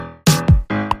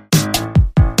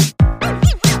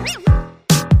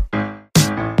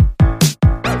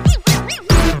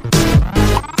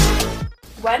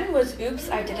was Oops,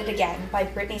 I Did It Again by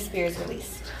Britney Spears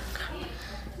released?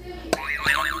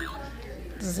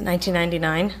 This is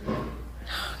 1999.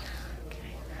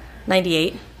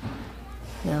 98.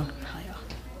 No.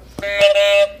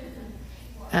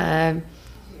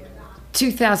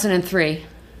 2003.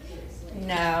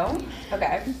 No.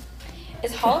 Okay.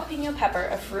 Is jalapeno pepper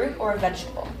a fruit or a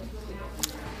vegetable?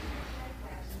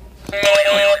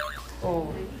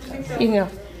 Oh. You can go.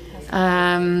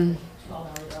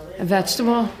 A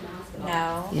vegetable?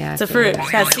 No. Yeah. It's a fruit. It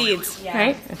has seeds, Yeah.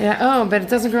 right? Yeah. Oh, but it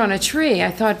doesn't grow on a tree.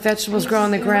 I thought vegetables grow on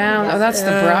the ground. Oh, that's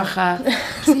the bracha.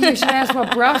 See, you should ask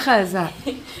what bracha is that.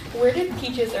 Where did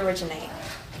peaches originate?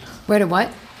 Where did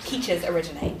what? Peaches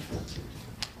originate.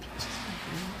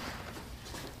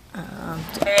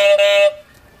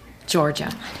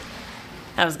 Georgia.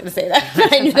 I was going to say that,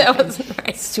 but I knew that wasn't right.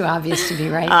 It's too obvious to be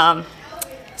right.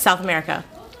 South America.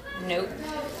 Nope.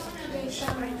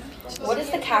 What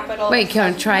is the capital? Wait,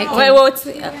 can I try? Wait, what's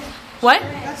the, what?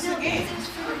 That's the game.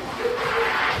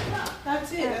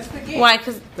 That's it. That's the game. Why?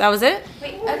 Because that was it?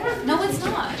 Wait, no, it's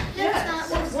not.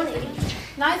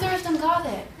 Neither of them got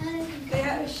it.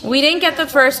 We didn't get the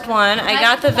first one. I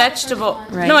got the vegetable.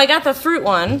 Right. No, I got the fruit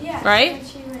one, right?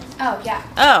 Oh, yeah.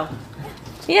 Oh.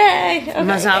 Yay. Okay.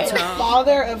 Mazal tov.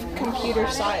 Father of computer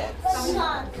science.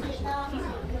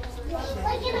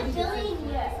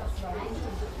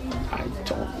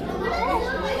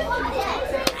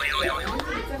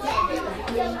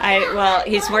 Well,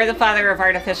 he's more the father of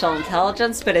artificial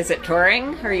intelligence, but is it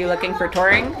Turing? Are you looking for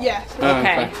Turing? Yes.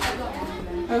 Okay.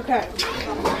 Okay.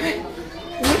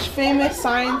 Which famous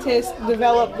scientist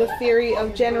developed the theory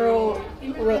of general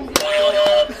relativity?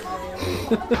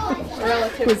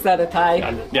 Was that a tie?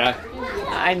 Yeah.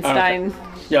 Einstein.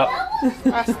 Yep.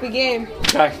 That's the game.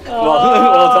 Okay.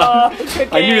 Well done.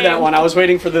 I knew that one. I was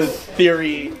waiting for the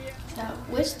theory. So,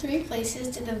 which three places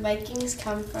did the Vikings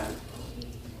come from?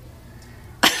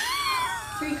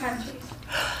 3 countries.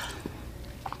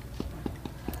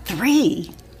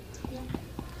 3.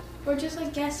 Or just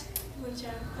like guess which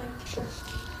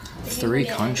Three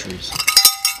countries.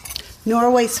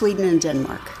 Norway, Sweden, and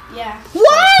Denmark. Yeah.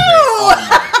 Whoa!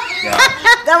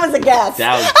 That was a guess.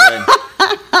 That was good.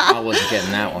 I wasn't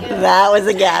getting that one. That was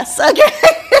a guess. Okay.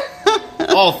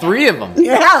 All 3 of them.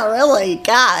 Yeah, really.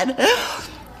 God.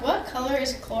 What color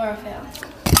is chlorophyll?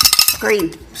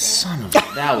 Green. Son of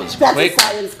that was That's quick. a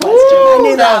science question. I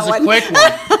knew That that was a one. quick one.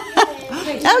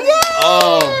 Oh, yeah.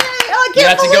 Oh. I You can't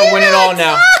have to go believe win it all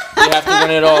now. You have to win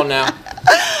it all now.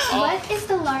 What is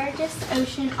the largest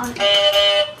ocean on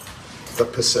Earth? The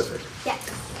Pacific. Yes.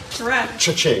 Correct.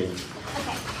 Cha-ching.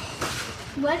 Okay.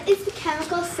 What is the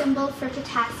chemical symbol for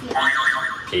potassium?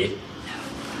 P?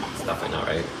 It's definitely not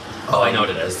right. Oh, I know what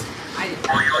it is.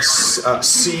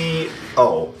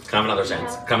 C-O. Can I have another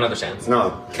chance? Can I have another chance?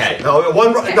 No. K. No,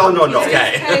 no. K.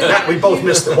 That, we both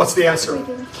missed it. What's the answer?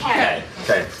 K.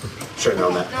 Okay. Should have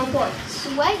known that. No points.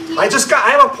 What year? I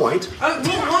have a point.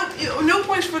 No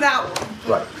points for that one.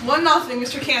 Right. 1-0,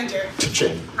 Mr. Cantor.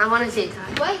 Cha-ching. I want to say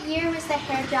time. What year was the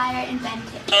hairdryer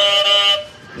invented?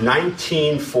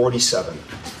 1947.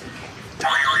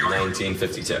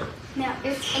 1952. No,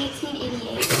 it's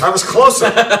 1888. I was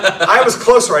closer.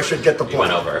 I should get the point. You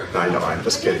went over. I know. I'm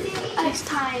just kidding. Next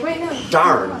time. Wait, no.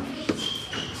 Darn. All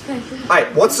right.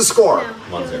 What's the score?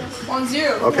 1-0.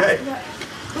 1-0. Okay.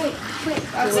 Wait.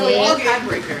 That's the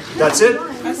tiebreaker. That's it.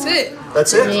 That's it.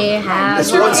 That's it.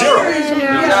 It's 1-0. Good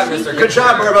job, Mr. Good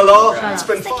job, Herbalo. It's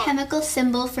been What's the fun. chemical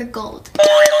symbol for gold?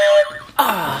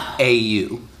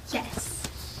 AU. Yes.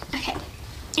 Okay.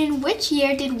 In which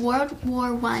year did World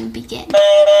War I begin?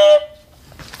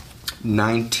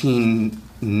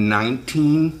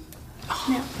 1919.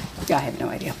 No. Yeah, I have no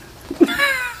idea.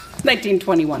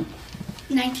 1921.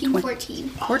 1914.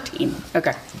 14.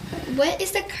 Okay. What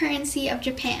is the currency of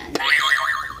Japan?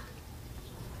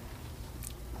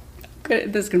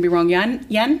 Good. This is gonna be wrong. Yen?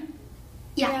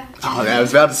 Yeah. Oh, I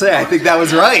was about to say. I think that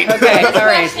was right. Okay. All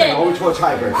right. Going to a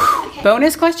tiebreaker.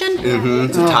 Bonus question? Mm-hmm.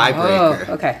 It's a tiebreaker.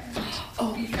 Oh, okay.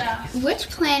 Which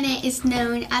planet is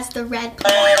known as the red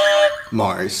planet?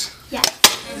 Mars. Yes.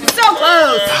 So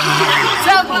close.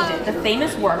 So close. The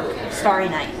famous work, Starry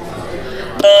Night.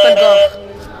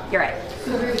 You're right.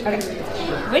 Okay.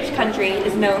 Which country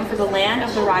is known for the land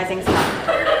of the rising sun?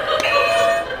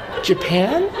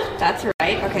 Japan? That's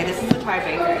right. Okay, this is the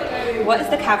tiebreaker. What is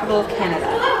the capital of Canada?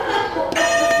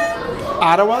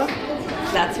 Ottawa?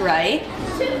 That's right.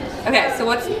 Okay, so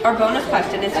what's our bonus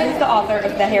question is who's the author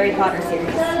of the Harry Potter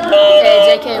series?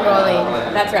 J.K.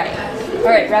 Rowling. That's right. All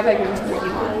right, Rabbi, you won.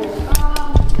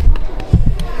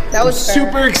 That was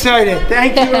Super excited.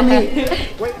 Thank you, Remy.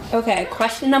 Okay,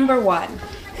 question number 1.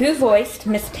 Who voiced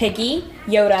Miss Piggy,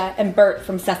 Yoda, and Bert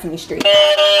from Sesame Street?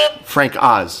 Frank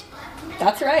Oz.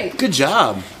 That's right. Good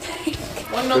job.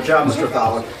 Good job, Mr.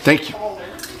 Thaler. Thank you.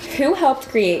 Who helped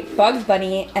create Bugs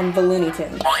Bunny and the Looney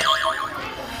Tunes?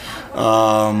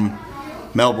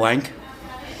 Mel Blanc.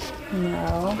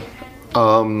 No.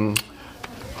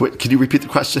 Wait, can you repeat the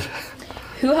question?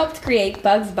 Who helped create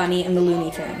Bugs Bunny and the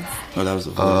Looney Tunes? Oh, that was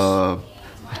the voice.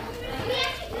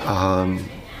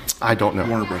 I don't know.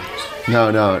 Warner Brothers.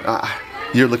 No.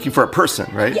 You're looking for a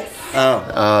person, right? Yes.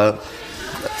 Oh.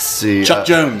 Let's see. Chuck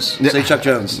Jones. Say Chuck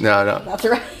Jones. No. That's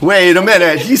right. Wait a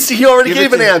minute. He already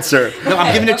gave an answer. No,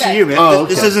 I'm giving it to you, man. Oh,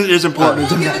 okay. This isn't as important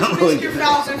as Give it to that. Mr.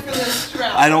 Fowler for this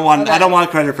round. I don't want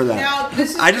credit for that. Now,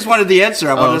 this is I just wanted the answer.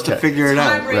 I wanted us to okay. figure it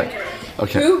out. tiebreaker.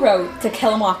 Okay. Who wrote To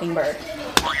Kill a Mockingbird?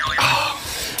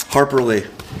 Harper Lee.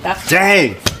 That's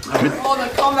Dang. All the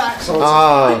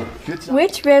comebacks.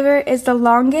 Which river is the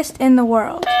longest in the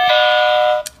world?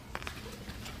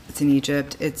 It's in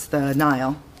Egypt. It's the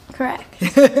Nile. Correct.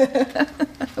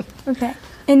 Okay.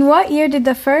 In what year did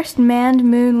the first manned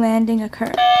moon landing occur?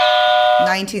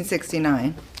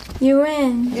 1969. You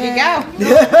win. There you go.